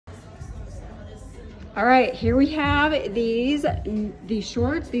All right, here we have these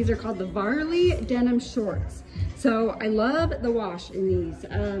shorts. These are called the Varley denim shorts. So I love the wash in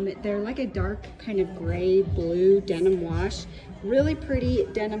these. They're like a dark kind of gray blue denim wash. Really pretty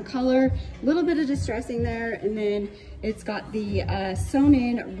denim color, a little bit of distressing there, and then it's got the sewn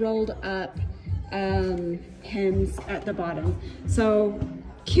in, rolled up hems at the bottom. So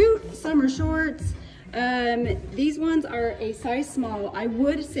cute summer shorts. These ones are a size small. I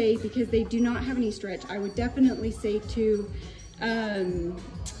would say, because they do not have any stretch, I would definitely say to,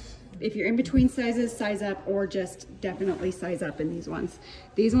 if you're in between sizes, size up, or just definitely size up in these ones.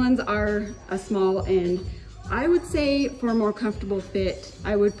 These ones are a small, and I would say for a more comfortable fit,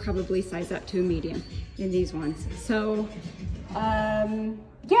 I would probably size up to a medium in these ones. So,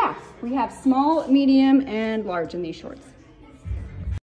 yeah, we have small, medium, and large in these shorts.